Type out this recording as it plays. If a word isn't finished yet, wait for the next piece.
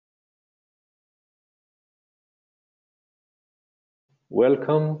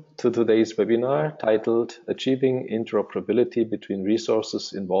Welcome to today's webinar titled Achieving Interoperability Between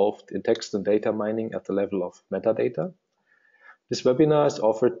Resources Involved in Text and Data Mining at the Level of Metadata. This webinar is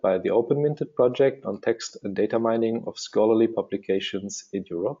offered by the OpenMinTeD project on text and data mining of scholarly publications in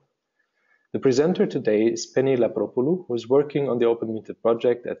Europe. The presenter today is Penny Labropoulou, who is working on the OpenMinTeD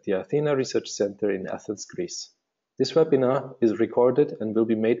project at the Athena Research Center in Athens, Greece. This webinar is recorded and will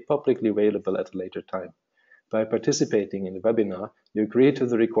be made publicly available at a later time. By participating in the webinar, you agree to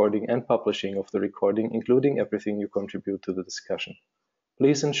the recording and publishing of the recording, including everything you contribute to the discussion.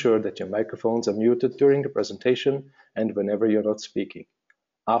 Please ensure that your microphones are muted during the presentation and whenever you're not speaking.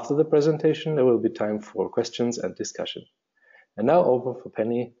 After the presentation, there will be time for questions and discussion. And now over for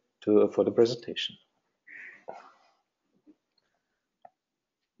Penny for the presentation.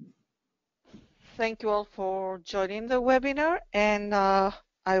 Thank you all for joining the webinar, and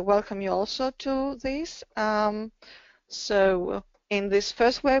I welcome you also to this. So in this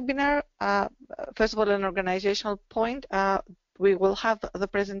first webinar, first of all, an organizational point, we will have the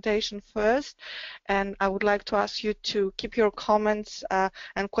presentation first, and I would like to ask you to keep your comments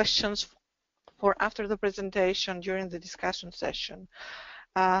and questions for after the presentation during the discussion session.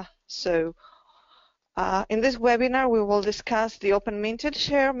 In this webinar, we will discuss the OpenMinTeD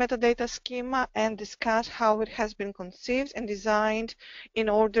share metadata schema and discuss how it has been conceived and designed in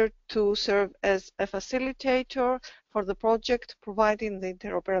order to serve as a facilitator for the project, providing the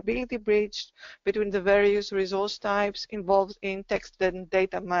interoperability bridge between the various resource types involved in text and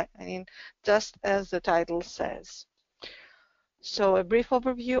data mining, just as the title says. So a brief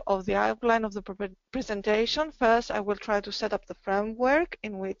overview of the outline of the presentation. First, I will try to set up the framework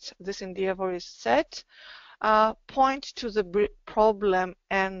in which this endeavor is set, point to the problem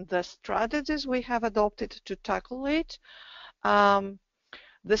and the strategies we have adopted to tackle it. The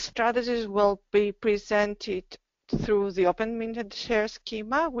strategies will be presented through the OpenMinTeD share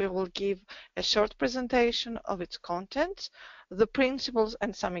schema. We will give a short presentation of its contents, the principles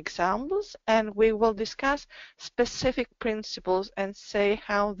and some examples, and we will discuss specific principles and say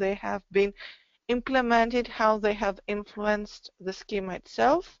how they have been implemented, how they have influenced the schema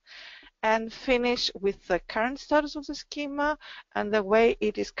itself, and finish with the current status of the schema and the way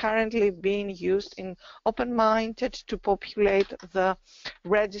it is currently being used in OpenMinTeD to populate the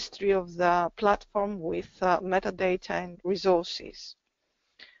registry of the platform with metadata and resources.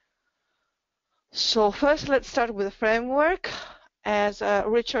 So first, let's start with the framework. As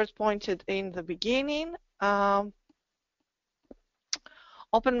Richard pointed in the beginning,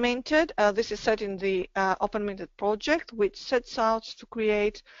 OpenMinTeD, this is set in the OpenMinTeD project, which sets out to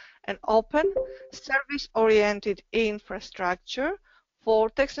create an open, service-oriented infrastructure for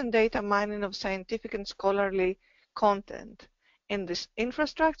text and data mining of scientific and scholarly content. In this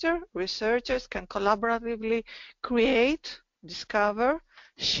infrastructure, researchers can collaboratively create, discover,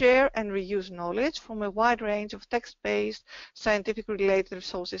 share and reuse knowledge from a wide range of text-based scientific-related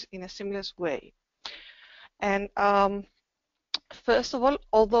resources in a seamless way. And first of all,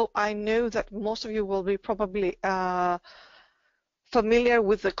 although I know that most of you will be probably familiar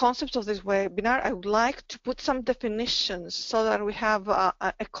with the concepts of this webinar, I would like to put some definitions so that we have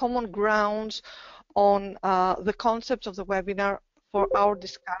a common ground on the concepts of the webinar for our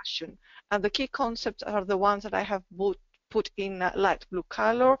discussion. And the key concepts are the ones that I have put in light blue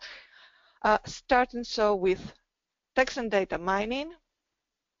color, starting so with text and data mining.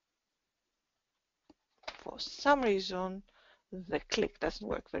 For some reason, the click doesn't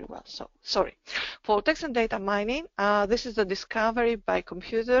work very well, so sorry. For text and data mining, this is the discovery by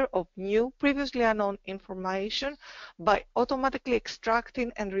computer of new, previously unknown information by automatically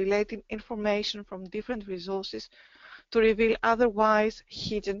extracting and relating information from different resources to reveal otherwise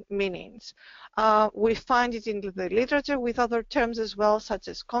hidden meanings. We find it in the literature with other terms as well, such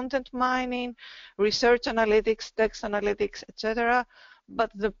as content mining, research analytics, text analytics, etc.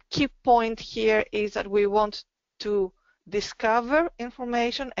 But the key point here is that we want to discover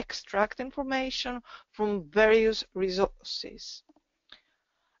information, extract information from various resources.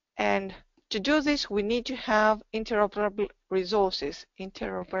 And to do this, we need to have interoperable resources.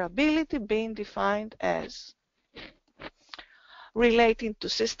 Interoperability being defined as relating to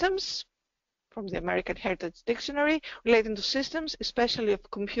systems, from the American Heritage Dictionary, relating to systems, especially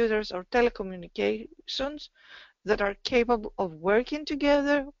of computers or telecommunications, that are capable of working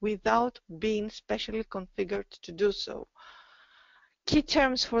together without being specially configured to do so. Key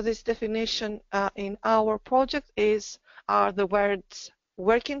terms for this definition in our project are the words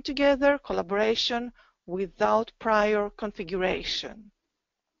working together, collaboration, without prior configuration.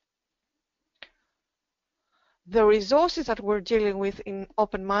 The resources that we're dealing with in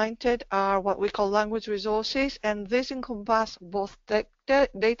OpenMinTeD are what we call language resources, and these encompass both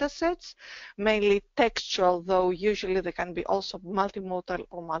data sets, mainly textual, though usually they can be also multimodal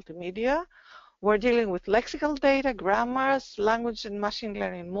or multimedia. We're dealing with lexical data, grammars, language and machine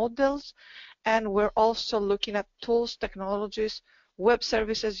learning models, and we're also looking at tools, technologies, web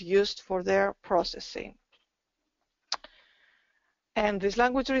services used for their processing. And these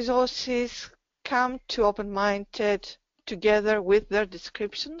language resources come to OpenMinTeD together with their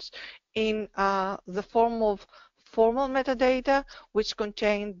descriptions in the form of formal metadata, which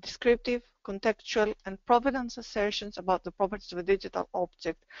contain descriptive, contextual, and provenance assertions about the properties of a digital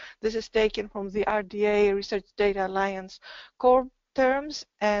object. This is taken from the RDA Research Data Alliance core terms,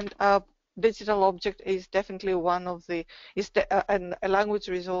 and a digital object is definitely one of the, a language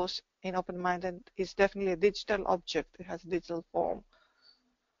resource in OpenMinTeD is definitely a digital object. It has a digital form.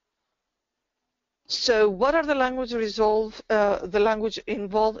 So what are the language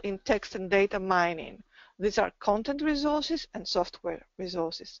involved in text and data mining? These are content resources and software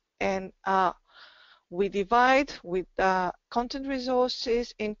resources. And we divide with content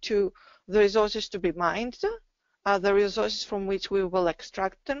resources into the resources to be mined, the resources from which we will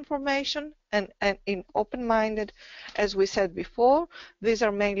extract information, and in OpenMinTeD, as we said before, these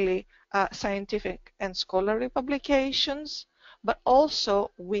are mainly scientific and scholarly publications. But also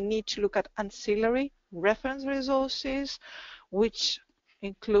we need to look at ancillary reference resources, which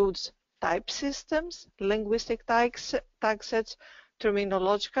includes type systems, linguistic tag sets,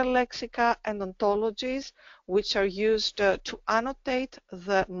 terminological lexica, and ontologies, which are used to annotate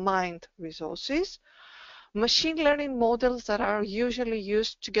the mined resources. Machine learning models that are usually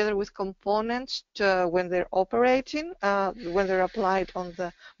used together with components when they're operating, when they're applied on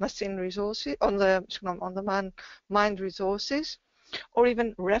the machine resources, on the mined resources, or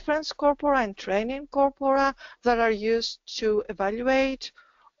even reference corpora and training corpora that are used to evaluate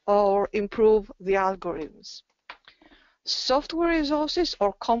or improve the algorithms. Software resources,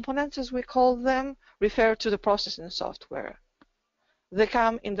 or components as we call them, refer to the processing software. They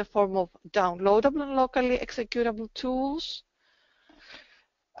come in the form of downloadable and locally executable tools.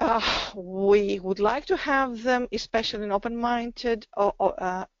 We would like to have them, especially in OpenMinTeD,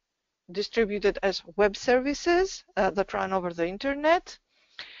 distributed as web services that run over the internet.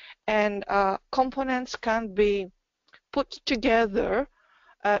 And components can be put together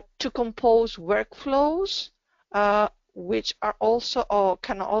to compose workflows, which are also or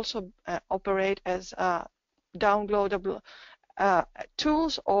can also operate as downloadable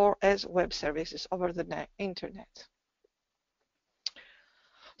tools or as web services over the internet.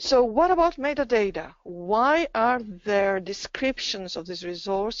 So what about metadata? Why are their descriptions of these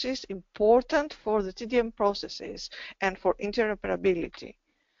resources important for the TDM processes and for interoperability?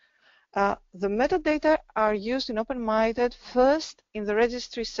 The metadata are used in OpenMinTeD first in the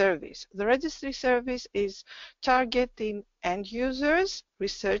registry service. The registry service is targeting end users,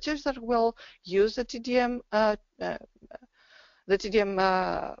 researchers that will use the TDM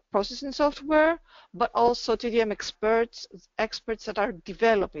processing software, but also TDM experts that are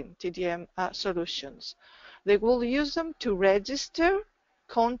developing TDM solutions. They will use them to register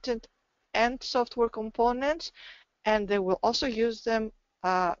content and software components, and they will also use them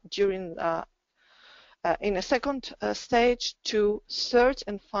in a second stage to search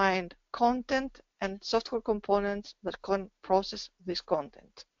and find content and software components that can process this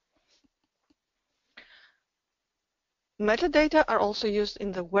content. Metadata are also used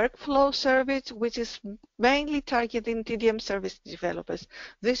in the workflow service, which is mainly targeting TDM service developers.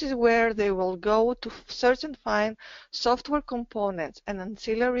 This is where they will go to search and find software components and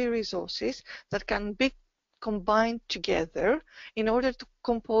ancillary resources that can be combined together in order to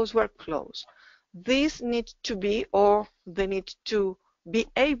compose workflows. These need to be, or they need to be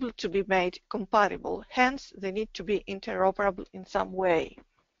able to be made compatible. Hence, they need to be interoperable in some way.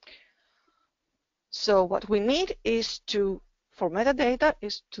 So what we need is for metadata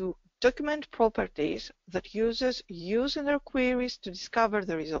is to document properties that users use in their queries to discover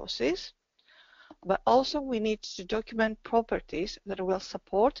the resources, but also we need to document properties that will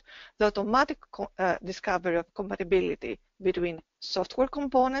support the automatic discovery of compatibility between software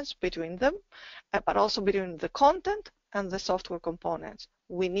components between them, but also between the content and the software components.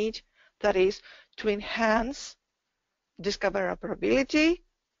 We need, that is, to enhance discoverability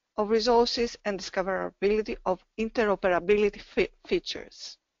of resources and discoverability of interoperability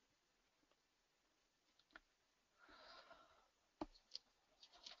features.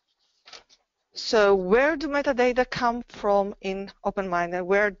 So where do metadata come from in OpenMinTeD?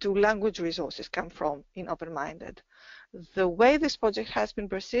 Where do language resources come from in OpenMinTeD? The way this project has been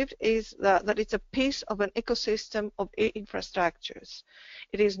perceived is that it's a piece of an ecosystem of infrastructures.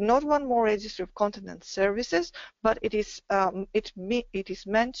 It is not one more registry of content and services, but it is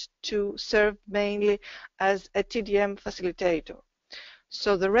meant to serve mainly as a TDM facilitator.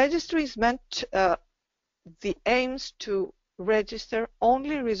 So the registry is meant, the aims to register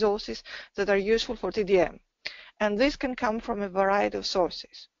only resources that are useful for TDM, and this can come from a variety of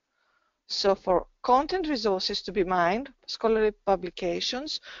sources. So for content resources to be mined, scholarly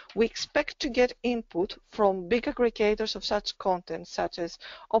publications, we expect to get input from big aggregators of such content, such as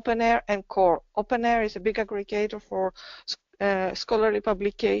OpenAir and Core. OpenAir is a big aggregator for scholarly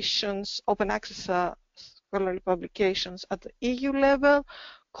publications, open access scholarly publications at the EU level.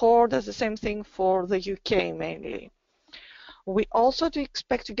 Core does the same thing for the UK mainly. We also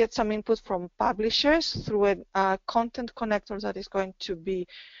expect to get some input from publishers through a content connector that is going to be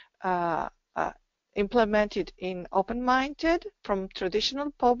implemented in OpenMinTeD from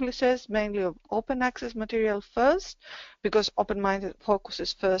traditional publishers, mainly of open access material first, because OpenMinTeD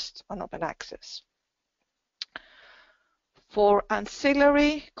focuses first on open access. For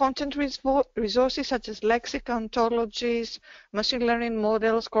ancillary content resources such as lexicon, ontologies, machine learning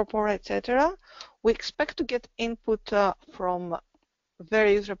models, corpora, etc., we expect to get input from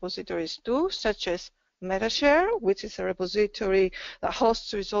various repositories too, such as Metashare, which is a repository that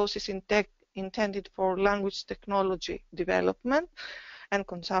hosts resources intended for language technology development and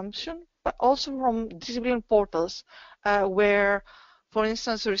consumption, but also from discipline portals where, for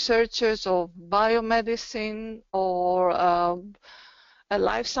instance, researchers of biomedicine or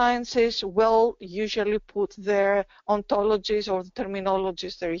life sciences will usually put their ontologies or the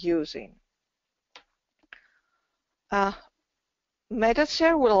terminologies they're using.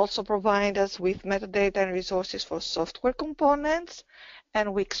 Metashare will also provide us with metadata and resources for software components,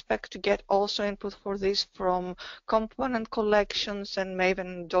 and we expect to get also input for this from component collections and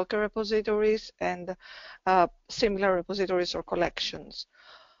Maven Docker repositories and similar repositories or collections.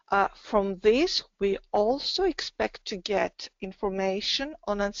 From this, we also expect to get information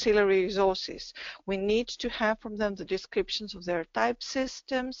on ancillary resources. We need to have from them the descriptions of their type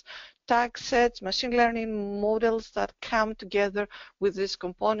systems, tag sets, machine learning models that come together with these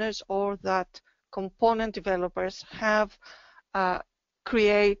components or that component developers have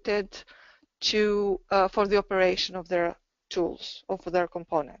created for the operation of their tools or for their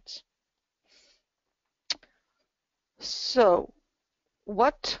components. So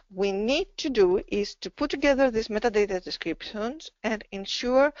what we need to do is to put together these metadata descriptions and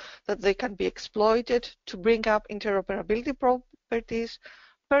ensure that they can be exploited to bring up interoperability properties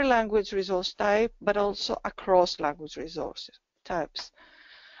per language resource type, but also across language resource types.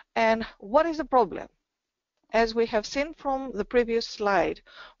 And what is the problem? As we have seen from the previous slide,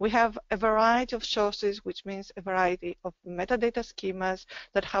 we have a variety of sources, which means a variety of metadata schemas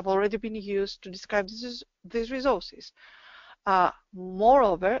that have already been used to describe these resources.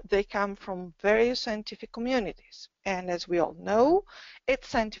 Moreover, they come from various scientific communities, and as we all know, each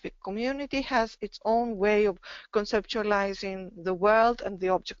scientific community has its own way of conceptualizing the world and the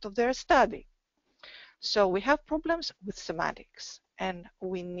object of their study. So we have problems with semantics, and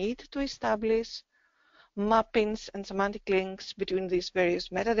we need to establish mappings and semantic links between these various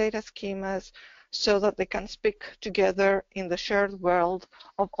metadata schemas so that they can speak together in the shared world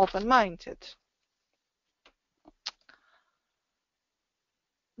of OpenMinTeD.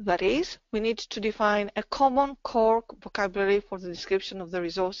 That is, we need to define a common core vocabulary for the description of the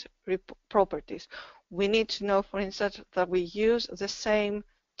resource properties. We need to know, for instance, that we use the same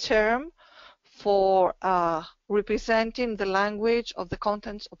term for representing the language of the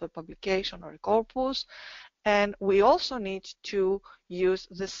contents of a publication or a corpus, and we also need to use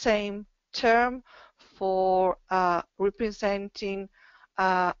the same term for representing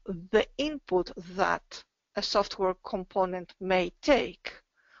the input that a software component may take.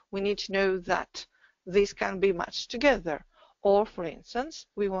 We need to know that these can be matched together. Or, for instance,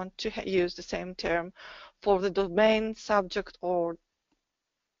 we want to use the same term for the domain, subject, or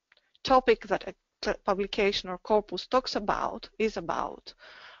topic that a publication or corpus is about,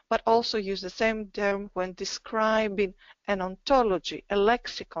 but also use the same term when describing an ontology, a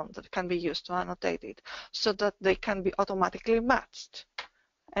lexicon that can be used to annotate it, so that they can be automatically matched.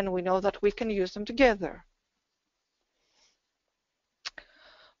 And we know that we can use them together.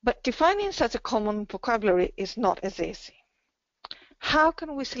 But defining such a common vocabulary is not as easy. How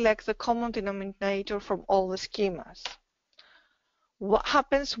can we select the common denominator from all the schemas? What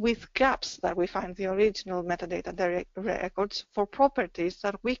happens with gaps that we find in the original metadata records for properties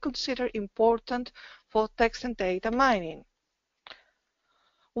that we consider important for text and data mining?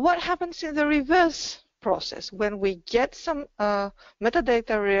 What happens in the reverse process. When we get some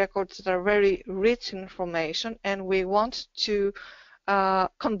metadata records that are very rich in information and we want to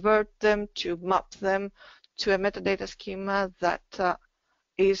convert them, to map them to a metadata schema that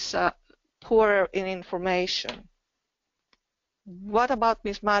is poorer in information. What about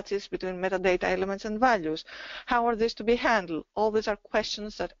mismatches between metadata elements and values? How are these to be handled? All these are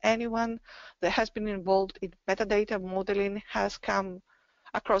questions that anyone that has been involved in metadata modeling has come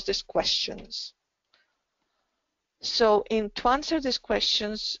across these questions. So to answer these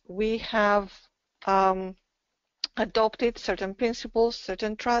questions, we have adopted certain principles,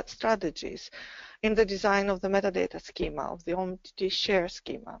 certain strategies in the design of the metadata schema, of the OpenMinTeD share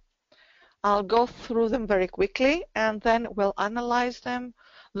schema. I'll go through them very quickly and then we'll analyze them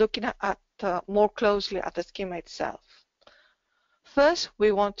looking at more closely at the schema itself. First,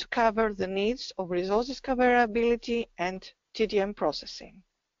 we want to cover the needs of resource discoverability and TDM processing.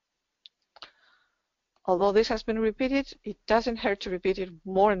 Although this has been repeated, it doesn't hurt to repeat it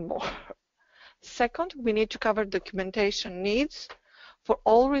more and more. Second, we need to cover documentation needs for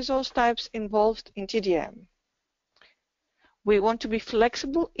all resource types involved in TDM. We want to be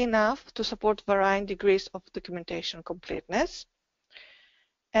flexible enough to support varying degrees of documentation completeness.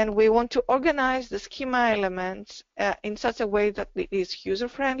 And we want to organize the schema elements in such a way that it is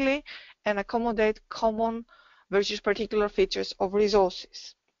user-friendly and accommodate common versus particular features of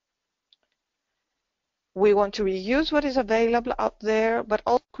resources. We want to reuse what is available out there, but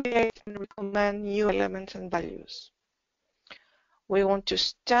also create and recommend new elements and values. We want to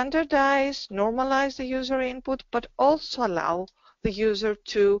standardize, normalize the user input, but also allow the user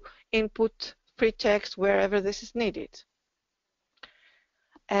to input free text wherever this is needed.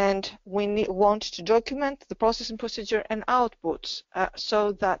 And we want to document the processing procedure and outputs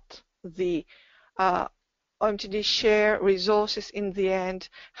so that the OpenMinTeD share resources in the end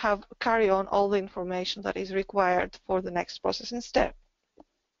carry on all the information that is required for the next processing step.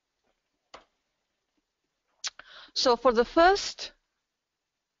 So for the first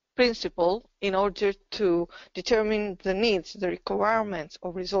principle, in order to determine the needs, the requirements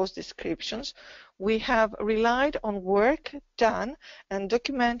of resource descriptions, we have relied on work done and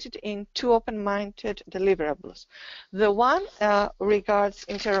documented in two OpenMinTeD deliverables. The one regards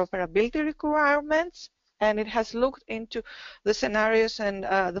interoperability requirements, and it has looked into the scenarios and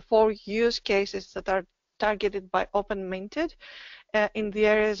the 4 use cases that are targeted by OpenMinTeD in the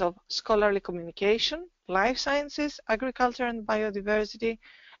areas of scholarly communication, life sciences, agriculture and biodiversity,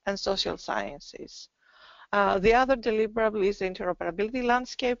 and social sciences. The other deliverable is the interoperability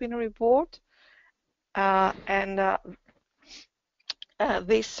landscape in a report,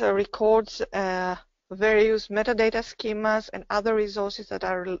 this records various metadata schemas and other resources that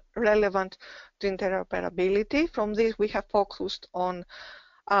are relevant to interoperability. From this, we have focused on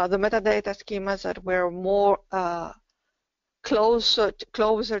the metadata schemas that were more closer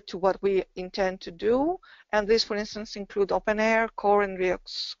to what we intend to do, and these, for instance, include OpenAir, Core and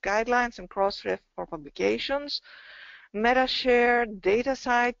Riox guidelines and Crossref for publications, MetaShare,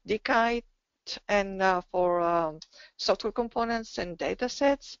 DataSite, DKite, and for software components and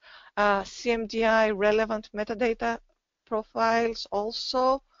datasets, CMDI relevant metadata profiles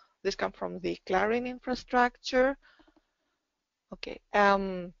also. This come from the Clarin infrastructure. Okay.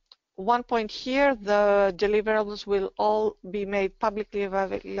 One point here, the deliverables will all be made publicly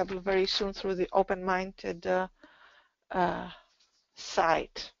available very soon through the OpenMinTeD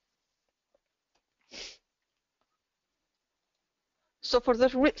site. So for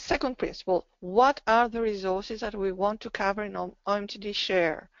the second principle, what are the resources that we want to cover in OpenMinTeD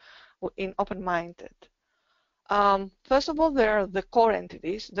share in OpenMinTeD? First of all, there are the core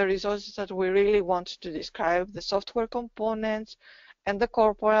entities, the resources that we really want to describe, the software components, and the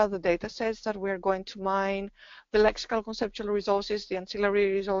corpora, the data sets that we're going to mine, the lexical conceptual resources, the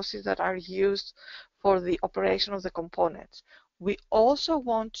ancillary resources that are used for the operation of the components. We also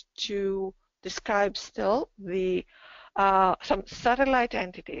want to describe still the some satellite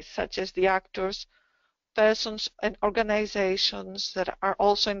entities, such as the actors, persons, and organizations that are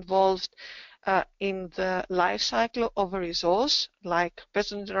also involved in the life cycle of a resource, like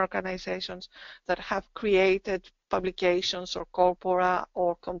persons and organizations that have created publications or corpora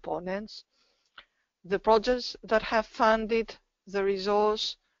or components, the projects that have funded the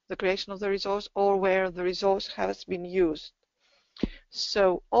resource, the creation of the resource, or where the resource has been used.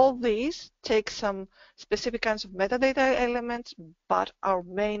 So all these take some specific kinds of metadata elements, but our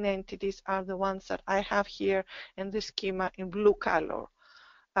main entities are the ones that I have here in the schema in blue color.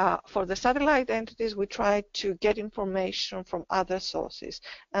 For the satellite entities, we try to get information from other sources,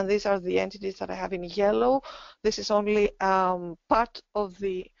 and these are the entities that I have in yellow. This is only part of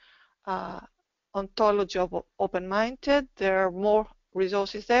the ontology of OpenMinTeD. There are more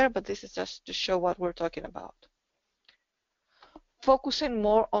resources there, but this is just to show what we're talking about. Focusing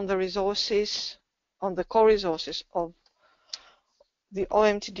more on the resources, on the core resources of the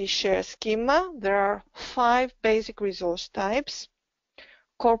OMTD share schema, there are 5 basic resource types.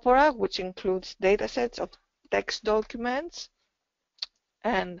 Corpora, which includes datasets of text documents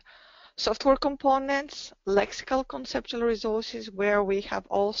and software components, lexical conceptual resources, where we have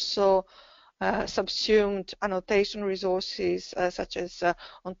also subsumed annotation resources such as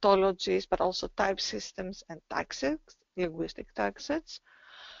ontologies, but also type systems and tagsets, linguistic tagsets.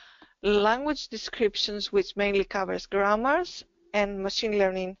 Language descriptions, which mainly covers grammars, and machine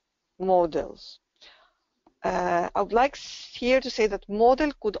learning models. I would like here to say that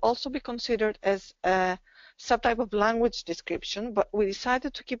model could also be considered as a subtype of language description, but we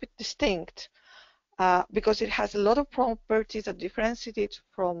decided to keep it distinct because it has a lot of properties that differentiate it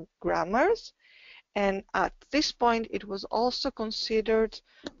from grammars. And at this point, it was also considered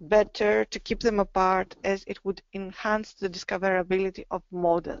better to keep them apart, as it would enhance the discoverability of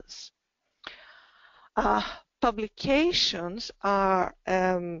models. Publications are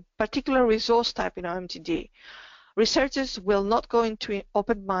particular resource type in OMTD. Researchers will not go into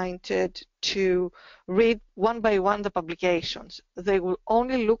OpenMinTeD to read one by one the publications. They will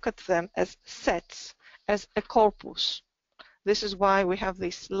only look at them as sets, as a corpus. This is why we have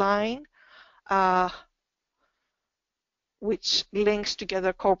this line which links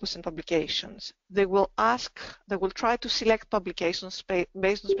together corpus and publications. They will try to select publications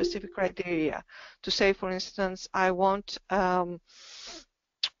based on specific criteria. To say, for instance, I want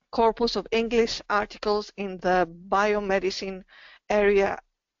corpus of English articles in the biomedicine area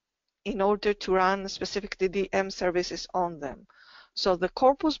in order to run specific DDM services on them. So the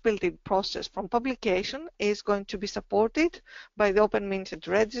corpus building process from publication is going to be supported by the OpenMinTeD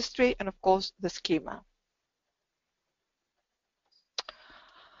registry and, of course, the schema.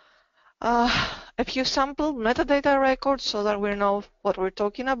 A few sample metadata records so that we know what we're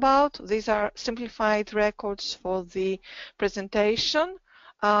talking about. These are simplified records for the presentation.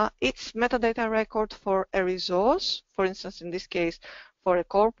 Each metadata record for a resource, for instance, in this case, for a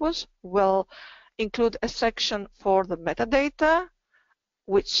corpus, will include a section for the metadata,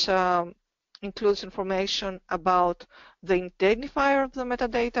 which includes information about the identifier of the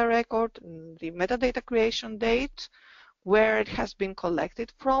metadata record, the metadata creation date, where it has been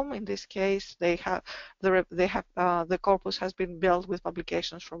collected from. In this case, the corpus has been built with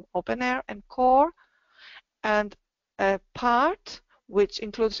publications from OpenAir and Core, and a part which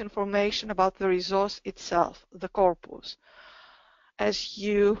includes information about the resource itself, the corpus. As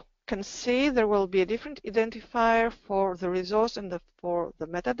you can see, there will be a different identifier for the resource and for the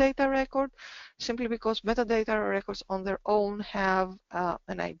metadata record, simply because metadata records on their own have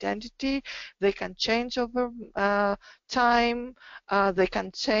an identity. They can change over time. They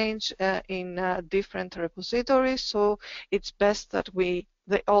can change in different repositories. So it's best that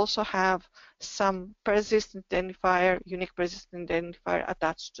they also have some persistent identifier, unique persistent identifier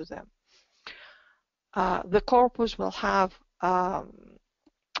attached to them. The corpus will have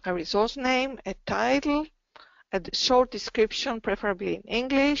a resource name, a title, a short description, preferably in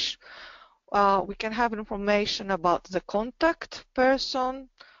English. We can have information about the contact person,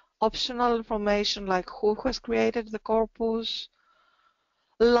 optional information like who has created the corpus,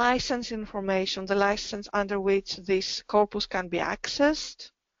 license information, the license under which this corpus can be accessed.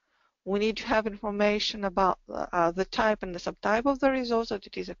 We need to have information about the type and the subtype of the resource, that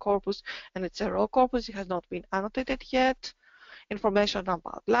it is a corpus and it's a raw corpus, it has not been annotated yet. Information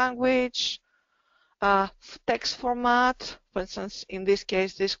about language, text format. For instance, in this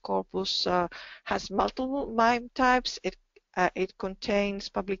case, this corpus has multiple MIME types. It contains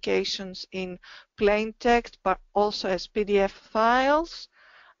publications in plain text, but also as PDF files,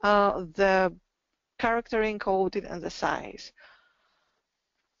 the character encoded, and the size.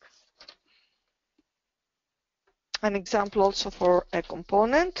 An example also for a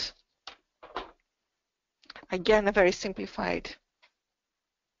component. Again, a very simplified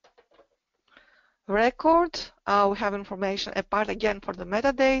record. We have information, a part again for the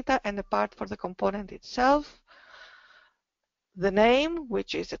metadata and a part for the component itself. The name,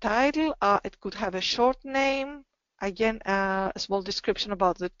 which is the title, it could have a short name. Again, a small description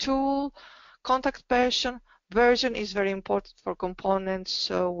about the tool. Contact person. Version is very important for components,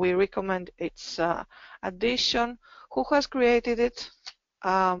 so we recommend its addition. Who has created it?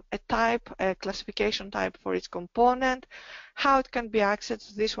 A type, a classification type for its component, how it can be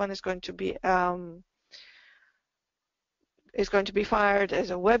accessed. This one is going to be fired as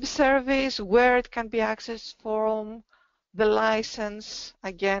a web service, where it can be accessed from, the license,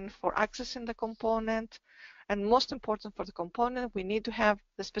 again, for accessing the component, and most important for the component, we need to have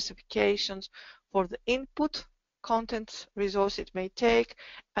the specifications for the input content resource it may take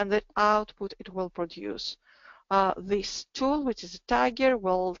and the output it will produce. This tool, which is a tagger,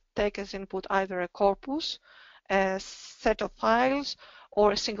 will take as input either a corpus, a set of files,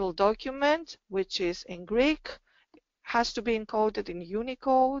 or a single document, which is in Greek, has to be encoded in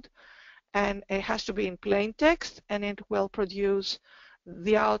Unicode, and it has to be in plain text, and it will produce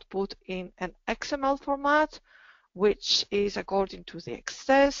the output in an XML format, which is according to the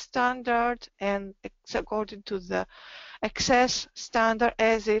access standard and it's according to the access standard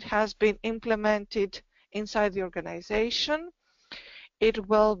as it has been implemented inside the organization. It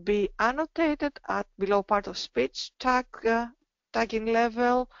will be annotated at below part of speech tagging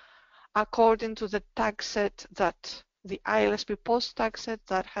level according to the tag set that the ILSP post tag set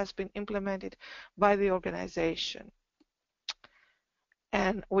that has been implemented by the organization.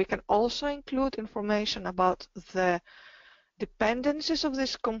 And we can also include information about the dependencies of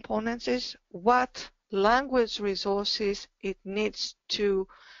these components, what language resources it needs to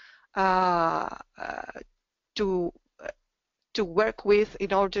work with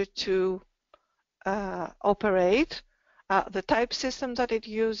in order to operate, the type system that it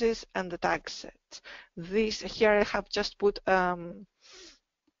uses, and the tag set. This here I have just put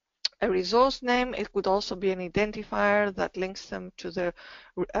a resource name. It could also be an identifier that links them to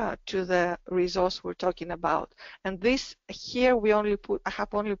the resource we're talking about. And this here I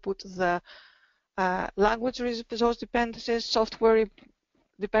have only put the language resource dependencies, software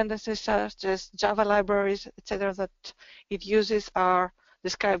dependencies such as Java libraries, etc. that it uses are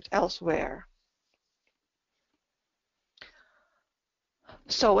described elsewhere.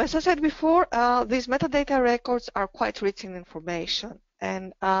 So as I said before, these metadata records are quite rich in information,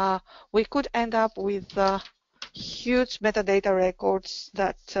 and we could end up with huge metadata records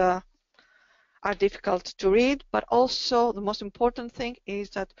that are difficult to read, but also the most important thing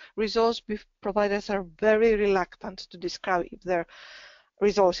is that resource providers are very reluctant to describe their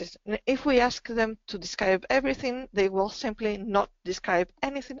resources. If we ask them to describe everything, they will simply not describe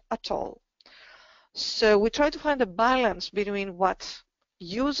anything at all. So we try to find a balance between what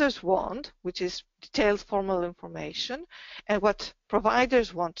users want, which is detailed formal information, and what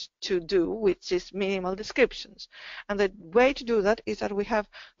providers want to do, which is minimal descriptions. And the way to do that is that we have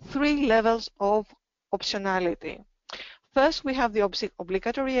 3 levels of optionality. First, we have the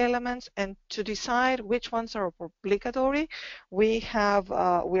obligatory elements, and to decide which ones are obligatory, we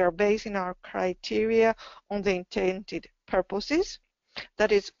are basing our criteria on the intended purposes.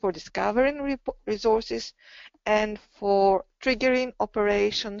 That is for discovering resources and for triggering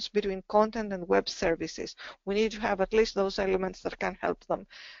operations between content and web services. We need to have at least those elements that can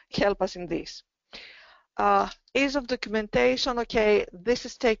help us in this. Ease of documentation, okay, this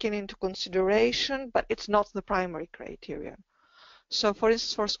is taken into consideration, but it's not the primary criterion. So for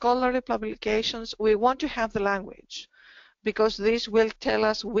instance, for scholarly publications, we want to have the language, because this will tell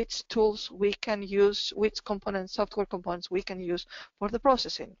us which tools we can use, which components, software components we can use for the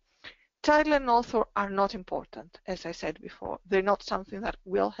processing. Title and author are not important, as I said before. They're not something that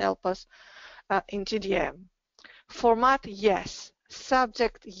will help us in TDM. Format, yes.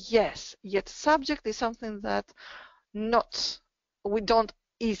 Subject, yes. Yet subject is something that we don't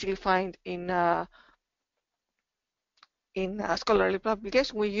easily find in scholarly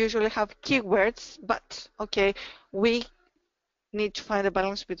publication. We usually have keywords, but okay, we need to find a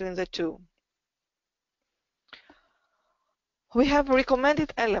balance between the two. We have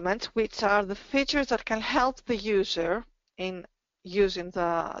recommended elements, which are the features that can help the user in using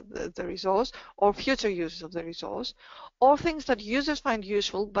the resource or future uses of the resource, or things that users find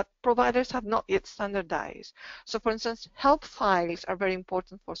useful but providers have not yet standardized. So for instance, help files are very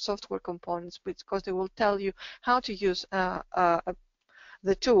important for software components because they will tell you how to use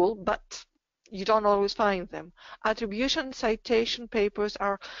the tool, but you don't always find them. Attribution citation papers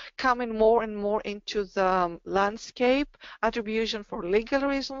are coming more and more into the landscape. Attribution for legal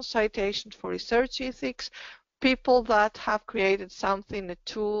reasons, citation for research ethics, people that have created something, a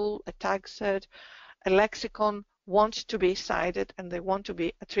tool, a tag set, a lexicon, want to be cited and they want to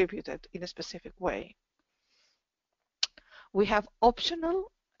be attributed in a specific way. We have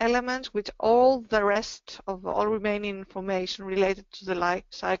optional elements with all the rest of all remaining information related to the life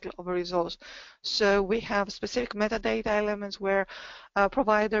cycle of a resource. So we have specific metadata elements where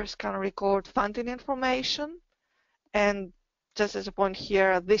providers can record funding information, and just as a point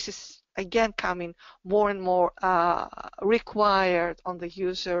here, this is again coming more and more required on the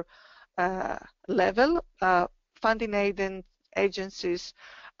user level. Funding agencies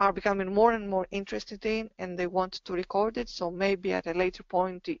are becoming more and more interested in, and they want to record it. So maybe at a later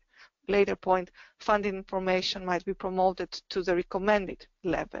point, funding information might be promoted to the recommended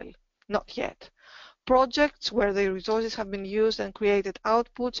level. Not yet. Projects where the resources have been used and created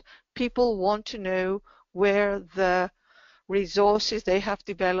outputs, people want to know where the resources they have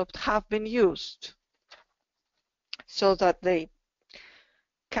developed have been used, so that they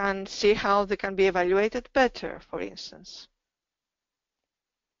can see how they can be evaluated better, for instance.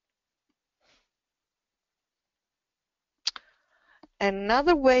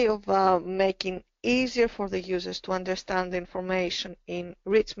 Another way of making easier for the users to understand the information in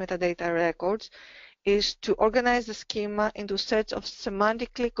rich metadata records is to organize the schema into sets of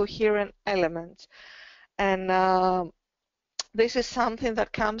semantically coherent elements. And this is something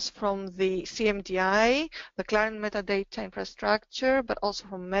that comes from the CMDI, the Client Metadata Infrastructure, but also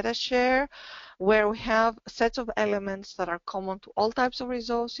from MetaShare, where we have sets of elements that are common to all types of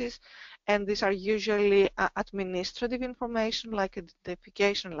resources, and these are usually administrative information like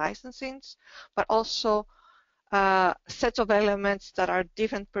identification licensings, but also sets of elements that are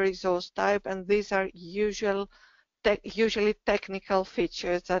different per resource type, and these are usually technical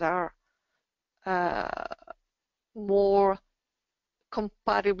features that are more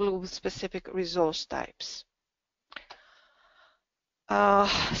compatible with specific resource types.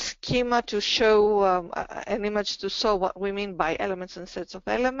 Schema to show an image to show what we mean by elements and sets of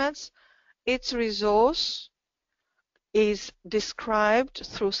elements. Each resource is described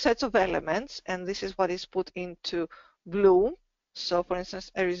through sets of elements, and this is what is put into blue. So, for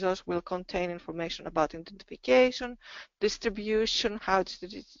instance, a resource will contain information about identification, distribution, how it's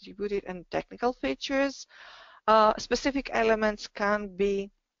distributed, and technical features. Specific elements can be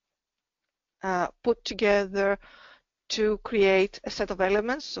put together to create a set of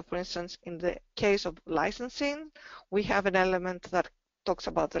elements. So, for instance, in the case of licensing, we have an element that talks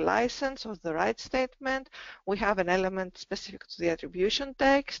about the license or the right statement. We have an element specific to the attribution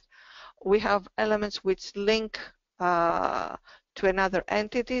text. We have elements which link to another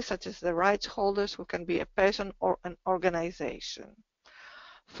entity, such as the rights holders, who can be a person or an organization.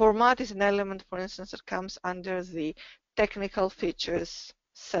 Format is an element, for instance, that comes under the technical features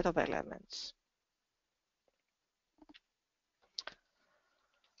set of elements.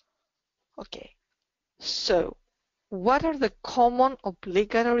 Okay, so what are the common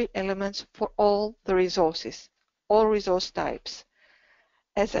obligatory elements for all the resources, all resource types?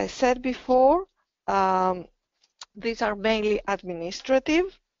 As I said before, these are mainly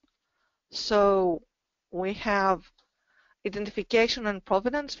administrative. So we have identification and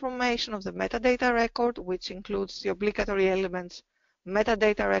provenance information of the metadata record, which includes the obligatory elements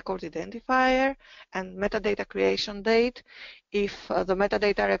metadata record identifier and metadata creation date. If the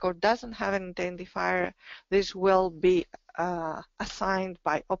metadata record doesn't have an identifier, this will be assigned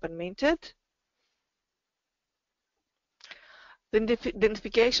by OpenMinTeD. The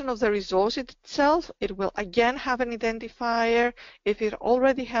identification of the resource itself, it will again have an identifier. If it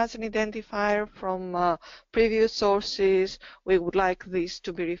already has an identifier from previous sources, we would like this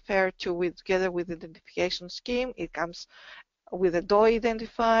to be referred to together with the identification scheme. It comes with a DOI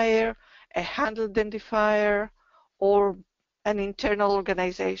identifier, a handle identifier, or an internal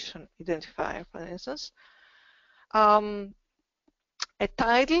organization identifier, for instance. A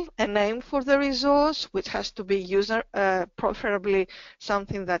title, a name for the resource, which has to be user, preferably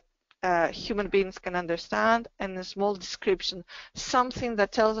something that human beings can understand, and a small description, something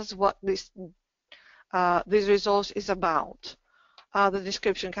that tells us what this resource is about. The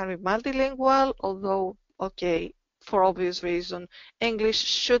description can be multilingual, although, okay, for obvious reason, English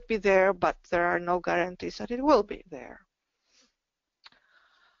should be there, but there are no guarantees that it will be there.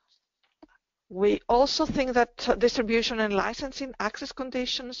 We also think that distribution and licensing access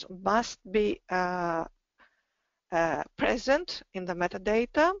conditions must be present in the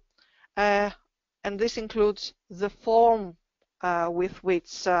metadata, and this includes the form with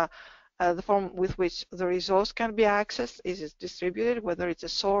which the resource can be accessed, is it distributed, whether it's a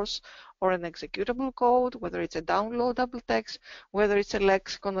source or an executable code, whether it's a downloadable text, whether it's a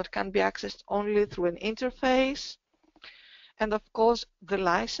lexicon that can be accessed only through an interface. And of course, the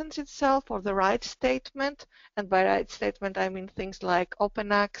license itself, or the right statement, and by right statement I mean things like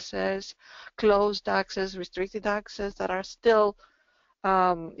open access, closed access, restricted access, that are still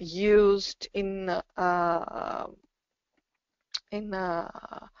used in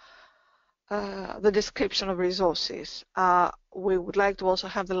the description of resources. We would like to also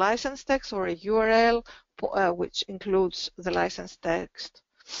have the license text, or a URL, which includes the license text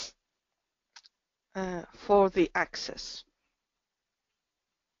for the access.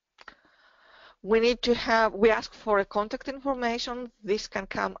 we ask for a contact information. This can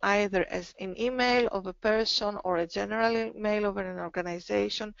come either as an email of a person or a general email of an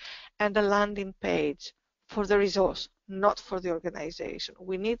organization, and a landing page for the resource, not for the organization.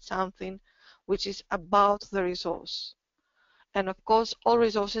 We need something which is about the resource. And of course, all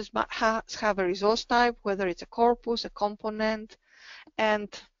resources have a resource type, whether it's a corpus, a component, and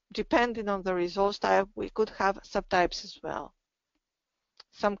depending on the resource type, we could have subtypes as well,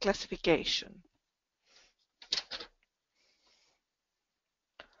 some classification.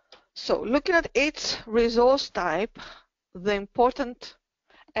 So looking at each resource type, the important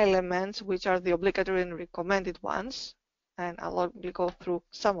elements, which are the obligatory and recommended ones, and I'll only go through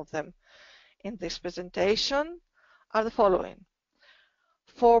some of them in this presentation, are the following.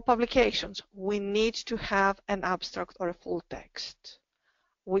 For publications, we need to have an abstract or a full text.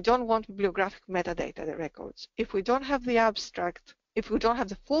 We don't want bibliographic metadata records. If we don't have the abstract, if we don't have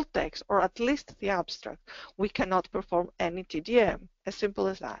the full text, or at least the abstract, we cannot perform any TDM. As simple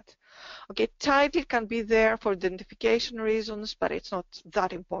as that. Okay, title can be there for identification reasons, but it's not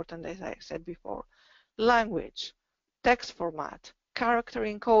that important, as I said before. Language, text format, character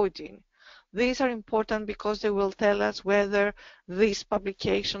encoding. These are important because they will tell us whether these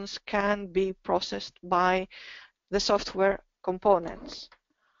publications can be processed by the software components.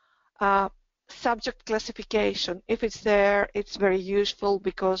 Subject classification, if it's there, it's very useful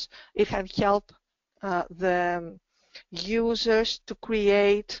because it can help the users to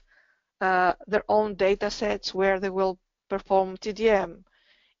create their own data sets where they will perform TDM.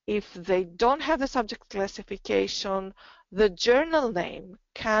 If they don't have the subject classification, the journal name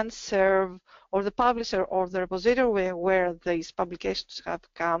can serve, or the publisher or the repository where these publications have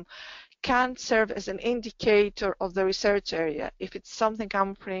come, can serve as an indicator of the research area. If it's something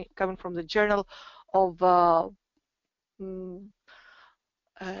coming from the journal of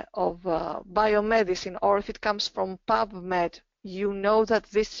biomedicine, or if it comes from PubMed, you know that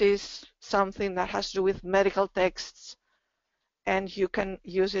this is something that has to do with medical texts, and you can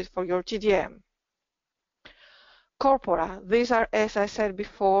use it for your TDM. Corpora, these are, as I said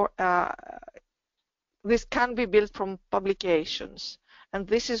before, this can be built from publications, and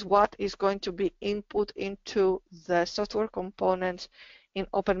this is what is going to be input into the software components in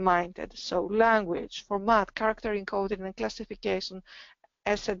OpenMinTeD. So language, format, character encoding, and classification,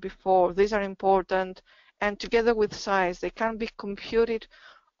 as said before, these are important, and together with size, they can be computed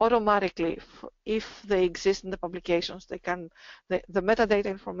automatically if they exist in the publications. They can, the metadata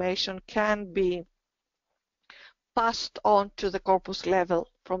information can be passed on to the corpus level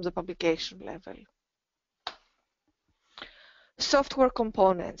from the publication level. Software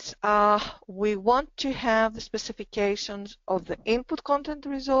components. We want to have the specifications of the input content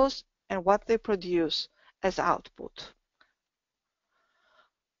resource and what they produce as output.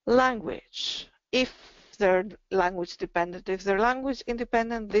 Language. If they're language dependent, if they're language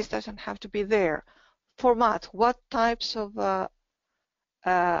independent, this doesn't have to be there. Format. What types of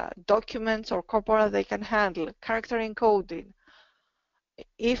documents or corpora they can handle. Character encoding.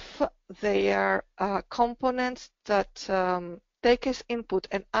 If they are components that take as input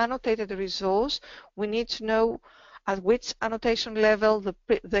an annotated resource, we need to know at which annotation level the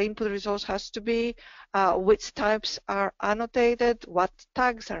input resource has to be, which types are annotated, what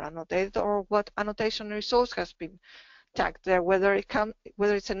tags are annotated, or what annotation resource has been tagged there, whether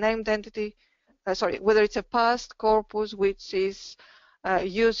it's a named entity, whether it's a past corpus which is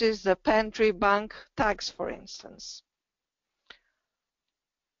uses the pantry bank tags, for instance.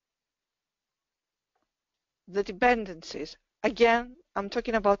 The dependencies. Again, I'm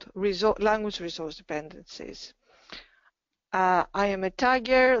talking about language resource dependencies. I am a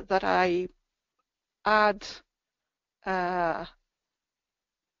tagger that I add part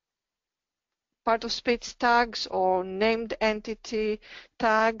of speech tags or named entity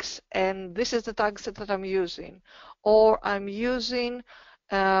tags, and this is the tags that I'm using. Or I'm using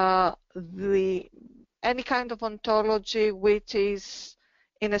any kind of ontology which is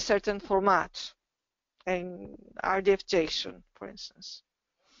in a certain format, in RDF-JSON, for instance.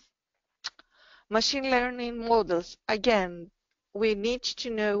 Machine learning models. Again, we need to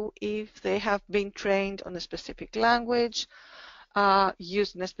know if they have been trained on a specific language,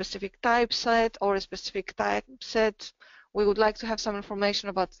 using a specific typeset or a specific typeset. We would like to have some information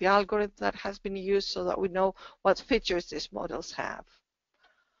about the algorithm that has been used so that we know what features these models have.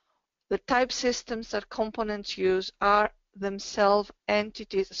 The type systems that components use are themselves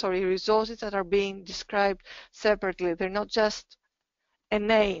resources that are being described separately. They're not just a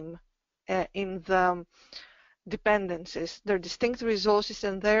name in the dependencies. They're distinct resources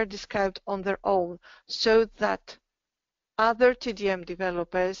and they're described on their own so that other TDM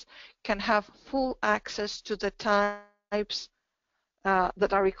developers can have full access to the types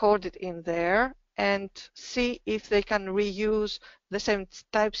that are recorded in there and see if they can reuse the same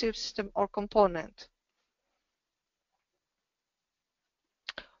type system or component.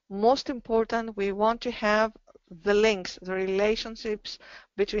 Most important, we want to have the links, the relationships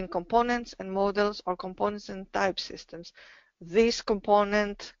between components and models or components and type systems. This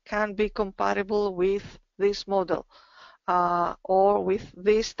component can be compatible with this model or with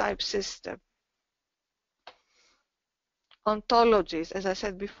this type system. Ontologies, as I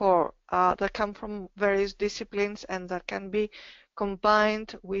said before, that come from various disciplines and that can be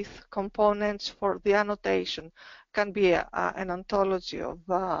combined with components for the annotation. Can be an ontology of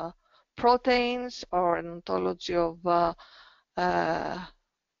proteins or an ontology of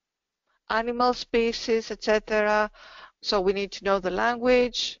animal species, etc. So we need to know the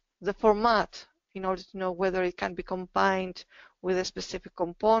language, the format, in order to know whether it can be combined with a specific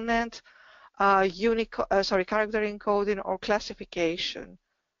component, character encoding or classification.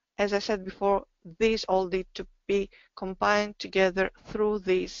 As I said before, these all need to be combined together through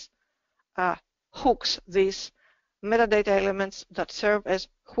these hooks, these metadata elements that serve as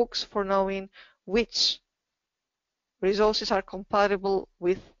hooks for knowing which resources are compatible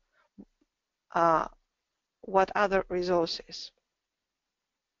with what other resources.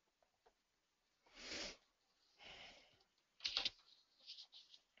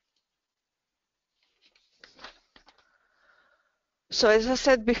 So as I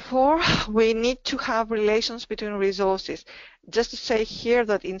said before, we need to have relations between resources. Just to say here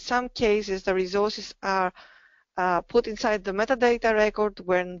that in some cases the resources are put inside the metadata record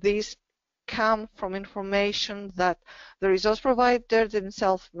when these come from information that the resource provider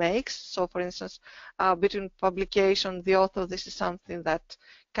themselves makes. So for instance, between publication, the author, this is something that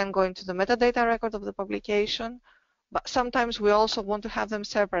can go into the metadata record of the publication. But sometimes we also want to have them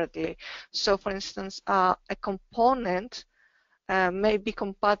separately. So for instance, a component may be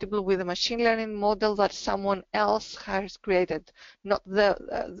compatible with a machine learning model that someone else has created. Not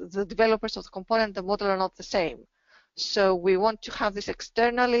the developers of the component, the model are not the same. So we want to have this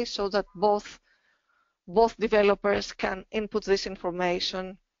externally so that both developers can input this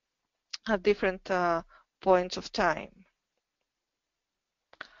information at different points of time.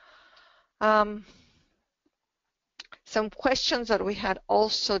 Some questions that we had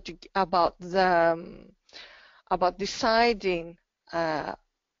also about deciding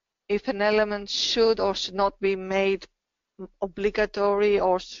if an element should or should not be made obligatory,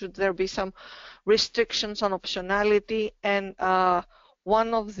 or should there be some restrictions on optionality. And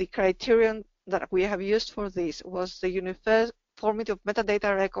one of the criterion that we have used for this was the uniformity of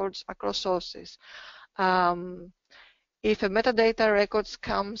metadata records across sources. If a metadata records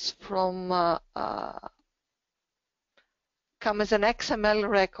comes from come as an XML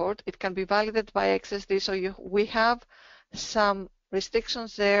record, it can be validated by XSD. So we have some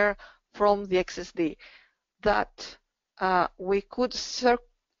restrictions there from the XSD that we could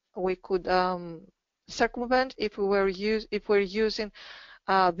circumvent if we're using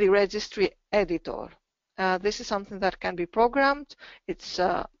the registry editor. This is something that can be programmed. It's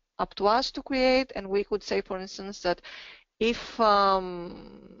up to us to create, and we could say, for instance, that if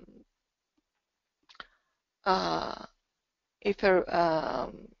an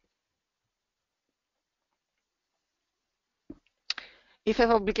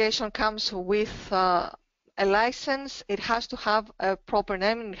obligation comes with a license, it has to have a proper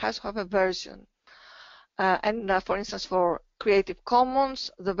name and it has to have a version. For instance, for Creative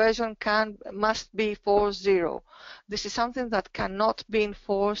Commons, the version must be 4.0. This is something that cannot be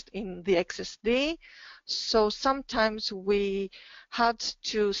enforced in the XSD. So sometimes we had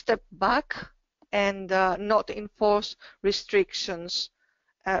to step back and not enforce restrictions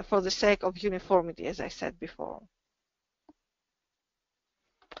for the sake of uniformity, as I said before.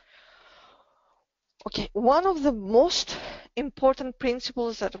 Okay, one of the most important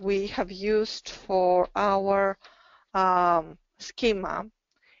principles that we have used for our schema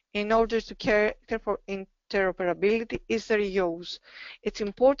in order to care for interoperability is the reuse. It's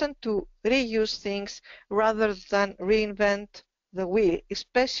important to reuse things rather than reinvent the wheel,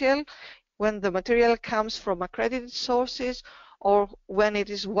 especially when the material comes from accredited sources or when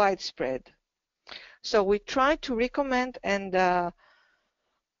it is widespread. So we try to recommend and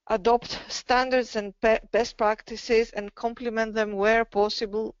adopt standards and best practices and complement them where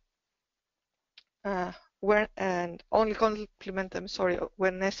possible, and only complement them,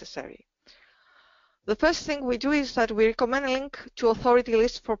 when necessary. The first thing we do is that we recommend a link to authority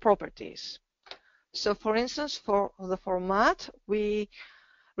lists for properties. So for instance, for the format, we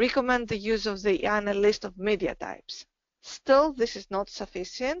recommend the use of the ANA list of media types. Still, this is not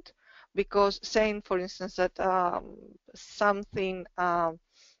sufficient, because saying, for instance, that something a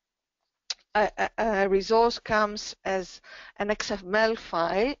resource comes as an XML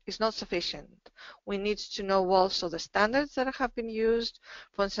file is not sufficient. We need to know also the standards that have been used.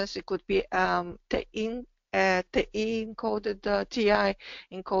 For instance, it could be TI encoded, TI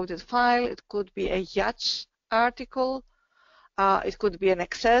encoded file. It could be a Yachts article. It could be an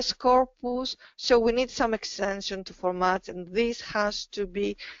access corpus. So we need some extension to format, and this has to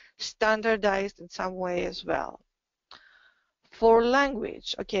be standardized in some way as well. For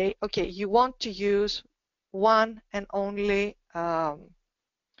language, okay, you want to use one and only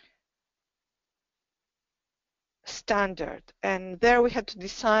standard, and there we had to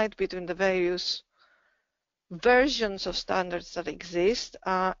decide between the various versions of standards that exist,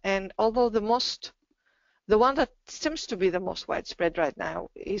 and although the one that seems to be the most widespread right now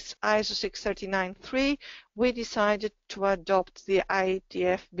is ISO 639-3. We decided to adopt the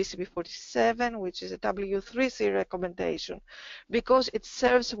IETF BCB 47, which is a W3C recommendation, because it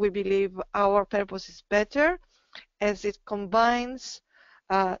serves, we believe, our purposes better, as it combines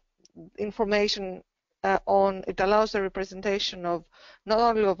information it allows the representation of not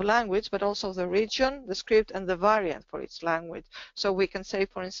only of language, but also the region, the script, and the variant for its language. So we can say,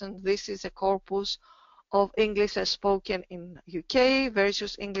 for instance, this is a corpus of English as spoken in UK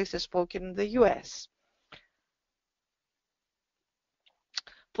versus English as spoken in the US.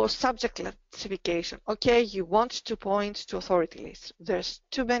 For subject classification, okay, you want to point to authority lists. There's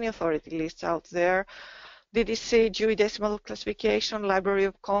too many authority lists out there. DDC, Dewey Decimal Classification, Library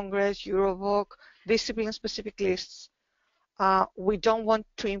of Congress, Eurovoc, discipline-specific lists. We don't want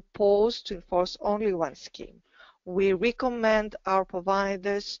to enforce only one scheme. We recommend our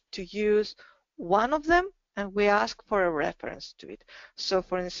providers to use one of them, and we ask for a reference to it. So,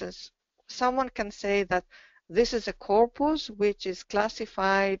 for instance, someone can say that this is a corpus which is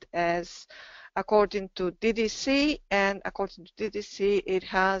classified as according to DDC, and according to DDC, it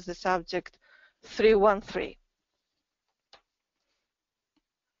has the subject 313.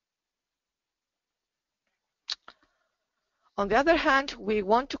 On the other hand, we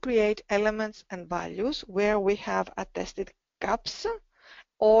want to create elements and values where we have attested gaps,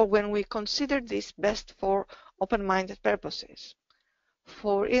 or when we consider this best for open-minded purposes.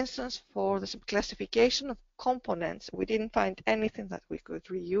 For instance, for the subclassification of components, we didn't find anything that we could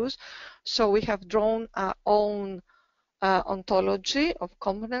reuse, so we have drawn our own ontology of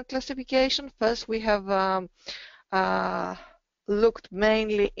component classification. First, we have looked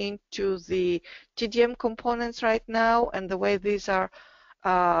mainly into the TDM components right now, and the way these are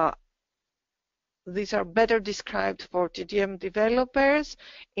better described for TDM developers.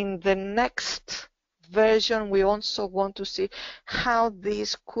 In the next version, we also want to see how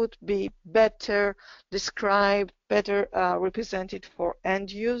these could be better described, better represented for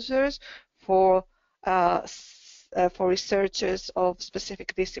end users, for researchers of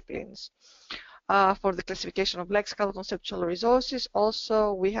specific disciplines. For the classification of lexical conceptual resources,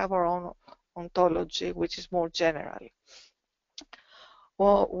 also we have our own ontology, which is more general.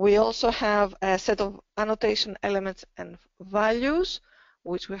 Well, we also have a set of annotation elements and values,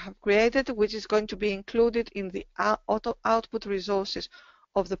 which we have created, which is going to be included in the auto output resources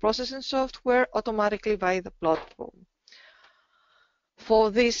of the processing software automatically via the platform.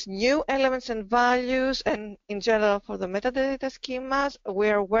 For these new elements and values, and in general for the metadata schemas, we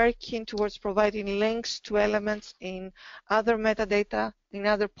are working towards providing links to elements in other metadata, in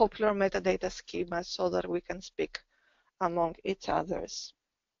other popular metadata schemas, so that we can speak among each others.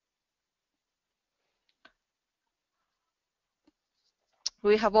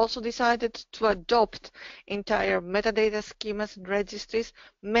 We have also decided to adopt entire metadata schemas and registries,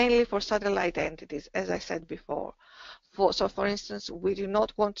 mainly for satellite entities, as I said before. So, for instance, we do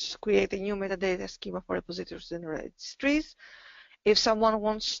not want to create a new metadata schema for repositories and registries. If someone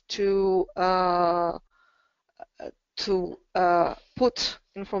wants to put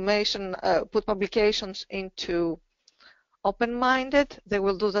information, put publications into OpenMinTeD, they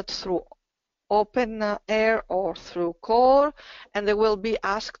will do that through OpenAir or through Core, and they will be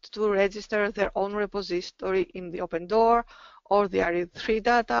asked to register their own repository in the OpenDoor or the RE3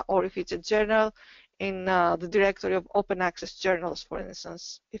 data, or if it's a journal, in the directory of open access journals, for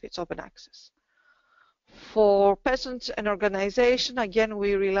instance, if it's open access. For persons and organization, again,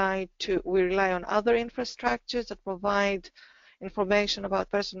 we rely on other infrastructures that provide information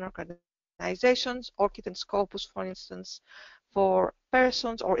about person organizations, ORCID and Scopus, for instance, for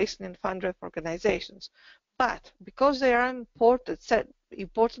persons, or ISNI and FundRef organizations. But because they are important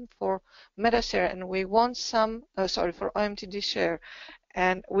for MetaShare, and we want some, for OMTD Share,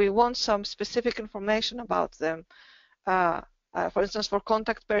 and we want some specific information about them, for instance, for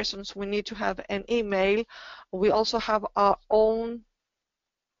contact persons, we need to have an email. We also have our own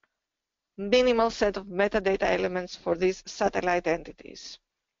minimal set of metadata elements for these satellite entities.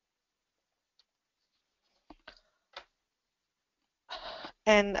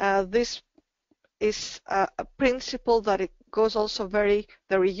 And this is a principle that it goes also the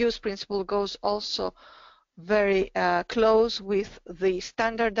reuse principle goes also very close with the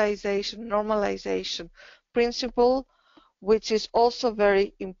standardization, normalization principle, which is also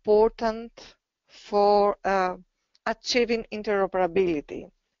very important for achieving interoperability.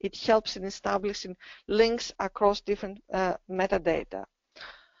 It helps in establishing links across different metadata.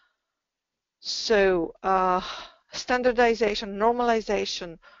 So standardization,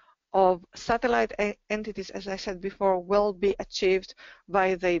 normalization of satellite entities, as I said before, will be achieved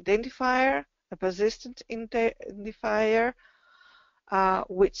by the identifier, a persistent identifier,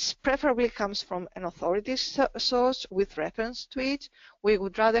 which preferably comes from an authority source with reference to it. We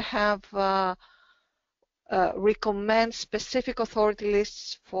would rather have recommend specific authority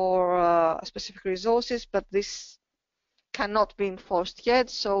lists for specific resources, but this cannot be enforced yet.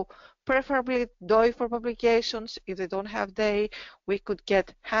 So preferably DOI for publications. If they don't have DOI, we could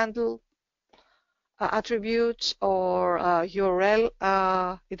get handle attributes or URL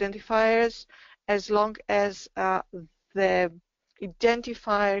identifiers, as long as the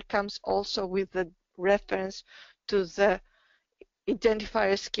identifier comes also with the reference to the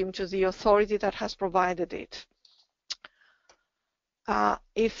identifier scheme, to the authority that has provided it.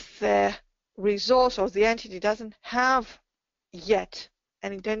 If the resource or the entity doesn't have yet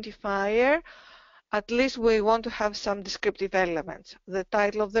an identifier, at least we want to have some descriptive elements, the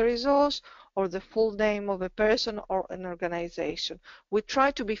title of the resource or the full name of a person or an organization. We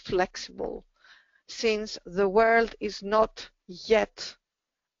try to be flexible since the world is not yet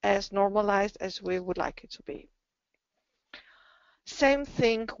as normalized as we would like it to be. Same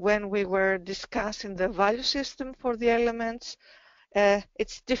thing when we were discussing the value system for the elements.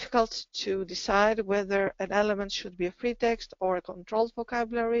 It's difficult to decide whether an element should be a free text or a controlled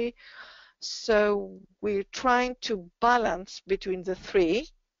vocabulary. So we're trying to balance between the three.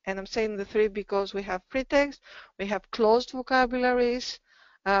 And I'm saying the three because we have free text, we have closed vocabularies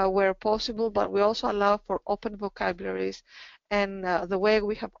where possible, but we also allow for open vocabularies. And the way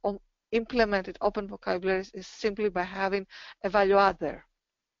we have implemented open vocabularies is simply by having a value other.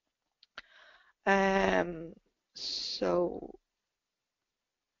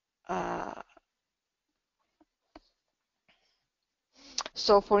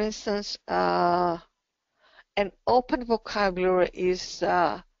 So for instance, an open vocabulary is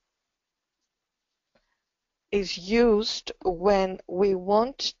used when we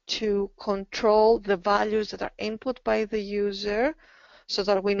want to control the values that are input by the user, so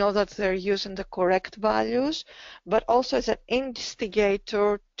that we know that they're using the correct values, but also as an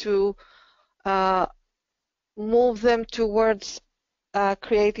instigator to move them towards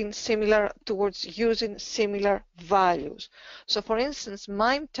using similar values. So for instance,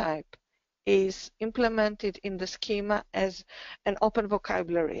 MIME type is implemented in the schema as an open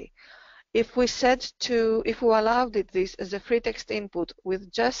vocabulary. If we allowed this as a free text input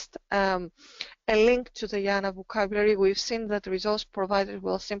with just a link to the YANA vocabulary, we've seen that the resource provider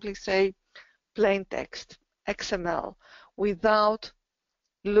will simply say plain text, XML, without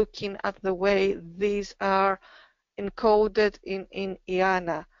looking at the way these are encoded in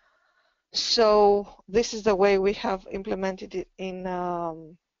YANA. So this is the way we have implemented it in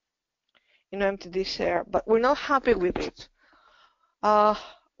OpenMinTeD share, but we're not happy with it.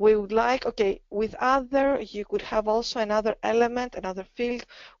 We would like, with other, you could have also another element, another field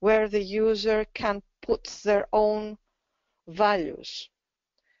where the user can put their own values.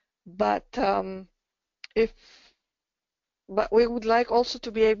 But we would like also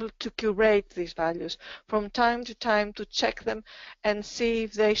to be able to curate these values from time to time to check them and see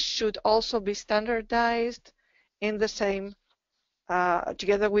if they should also be standardized in the same,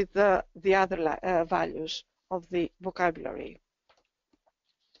 together with the other values of the vocabulary.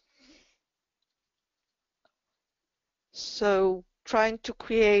 So trying to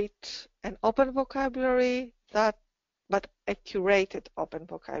create an open vocabulary but a curated open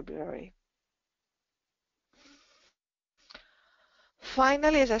vocabulary.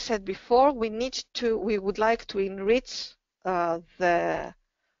 Finally, as I said before, we would like to enrich the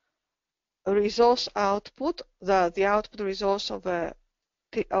resource output, the output resource of a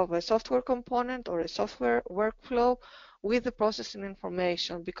software component or a software workflow with the processing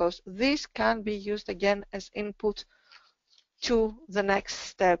information, because this can be used again as input to the next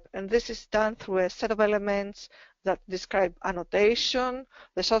step, and this is done through a set of elements that describe annotation,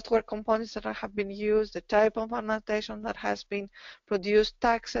 the software components that have been used, the type of annotation that has been produced,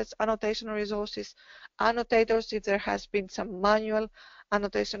 tagsets, annotation resources, annotators if there has been some manual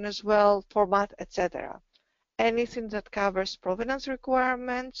annotation as well, format, etc. Anything that covers provenance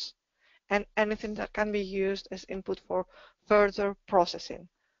requirements and anything that can be used as input for further processing.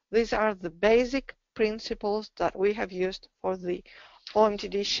 These are the basic principles that we have used for the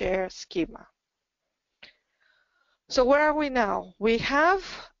OpenMinTeD share schema. So where are we now? We have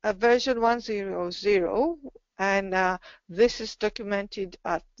a version 1.0.0, and this is documented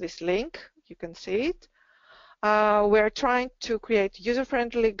at this link. You can see it. We're trying to create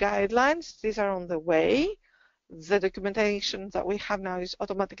user-friendly guidelines. These are on the way. The documentation that we have now is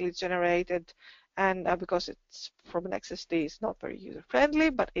automatically generated, and because it's from an XSD, it's not very user-friendly,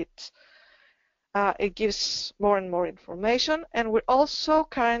 but it gives more and more information. And we're also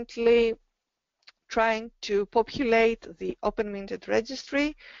currently trying to populate the OpenMinTeD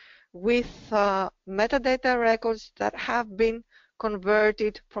registry with metadata records that have been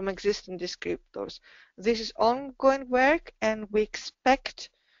converted from existing descriptors. This is ongoing work, and we expect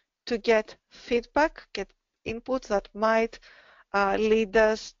to get feedback, get input that might lead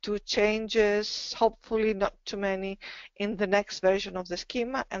us to changes, hopefully not too many, in the next version of the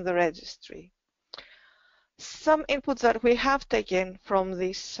schema and the registry. Some inputs that we have taken from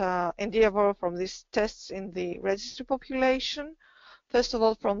this endeavor, from these tests in the registry population. First of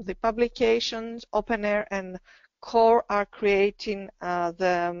all, from the publications, OpenAir and Core are creating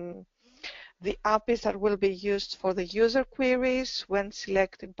the APIs that will be used for the user queries when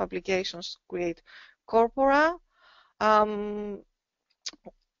selecting publications to create corpora. The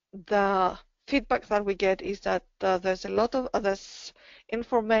feedback that we get is that there's a lot of other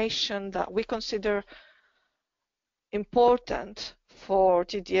information that we consider important for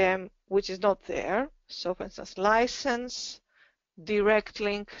TDM, which is not there. So, for instance, license, direct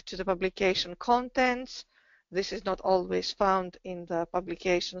link to the publication contents. This is not always found in the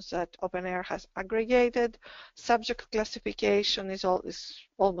publications that OpenAir has aggregated. Subject classification is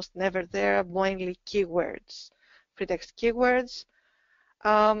almost never there, mainly keywords, free text keywords.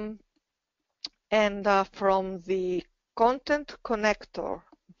 From the content connector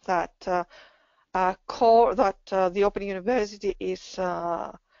that the Open University is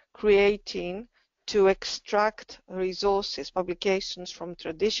creating to extract resources, publications from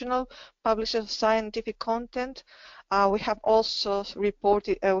traditional publishers of scientific content. We have also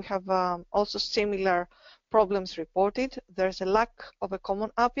reported, also similar problems reported. There's a lack of a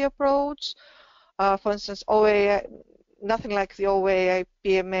common API approach. For instance, OAI, nothing like the OAI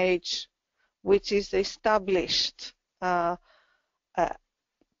PMH, which is the established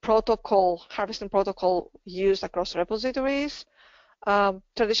protocol, harvesting protocol used across repositories.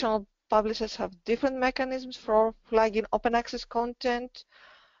 Traditional publishers have different mechanisms for flagging open access content.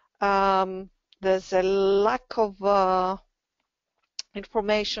 There's a lack of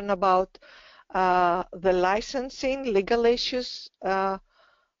information about the licensing, legal issues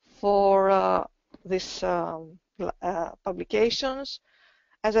for these publications.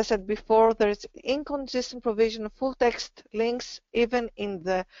 As I said before, there is inconsistent provision of full text links even in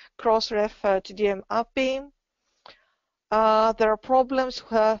the Crossref TDM API. There are problems,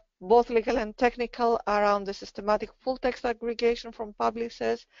 both legal and technical, around the systematic full text aggregation from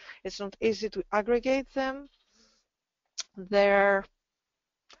publishers. It's not easy to aggregate them. There are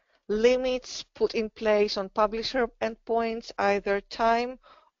limits put in place on publisher endpoints, either time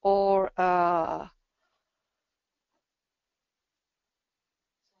or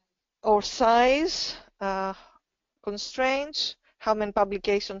size constraints, how many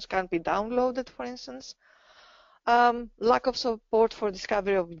publications can be downloaded, for instance. Lack of support for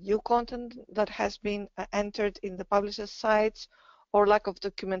discovery of new content that has been entered in the publisher's sites, or lack of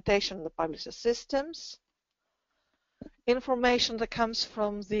documentation in the publisher systems. Information that comes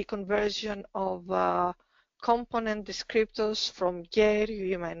from the conversion of component descriptors from Gear,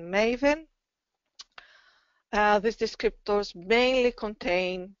 UEMA, and Maven. These descriptors mainly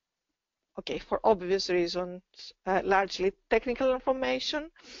contain, for obvious reasons, largely technical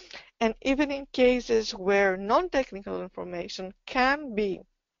information, and even in cases where non-technical information can be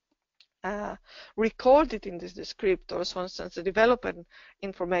recorded in these descriptors, for instance, the development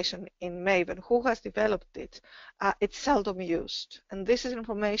information in Maven, who has developed it, it's seldom used. And this is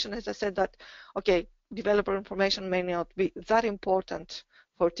information, as I said, that, developer information may not be that important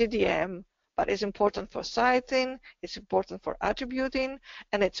for TDM, but it's important for citing, it's important for attributing,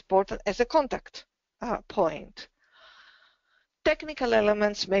 and it's important as a contact point. Technical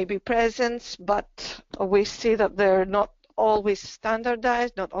elements may be present, but we see that they're not always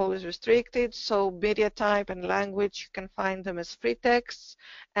standardized, not always restricted. So media type and language, you can find them as free texts,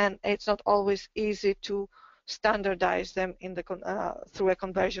 and it's not always easy to standardize them in the through a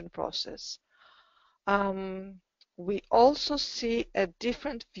conversion process. We also see a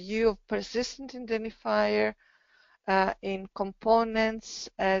different view of persistent identifier in components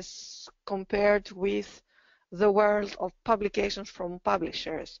as compared with the world of publications from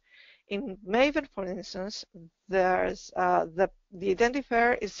publishers. In Maven, for instance, there's the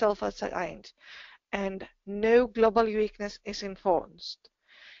identifier is self-assigned and no global uniqueness is enforced.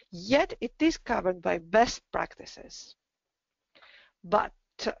 Yet it is covered by best practices. But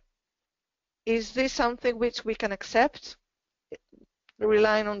is this something which we can accept,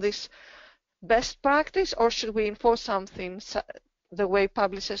 relying on this best practice, or should we enforce something the way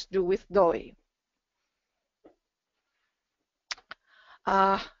publishers do with DOI?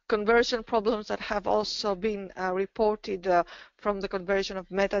 Conversion problems that have also been reported from the conversion of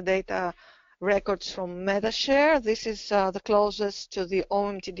metadata records from MetaShare. This is the closest to the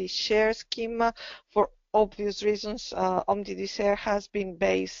OpenMinTeD share schema. For obvious reasons, OpenMinTeD share has been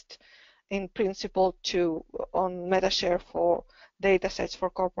based in principle on MetaShare for datasets for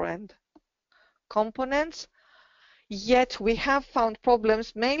corporate components. Yet we have found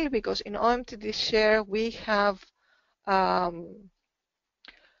problems mainly because in OpenMinTeD share we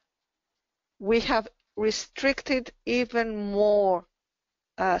have restricted even more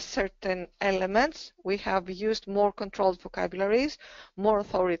certain elements. We have used more controlled vocabularies, more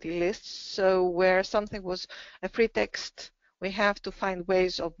authority lists. So where something was a free text, we have to find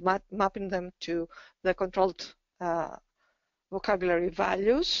ways of mapping them to the controlled vocabulary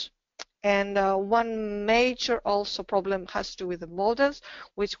values. And one major also problem has to do with the models,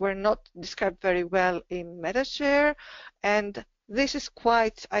 which were not described very well in MetaShare. And this is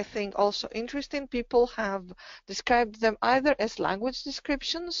quite, I think, also interesting. People have described them either as language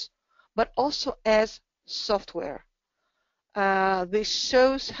descriptions, but also as software. This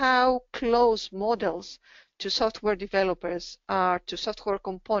shows how close models to software developers are to software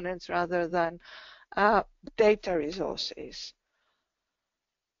components rather than data resources.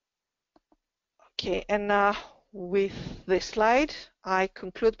 Okay, and with this slide, I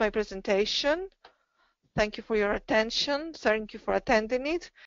conclude my presentation. Thank you for your attention. Thank you for attending it.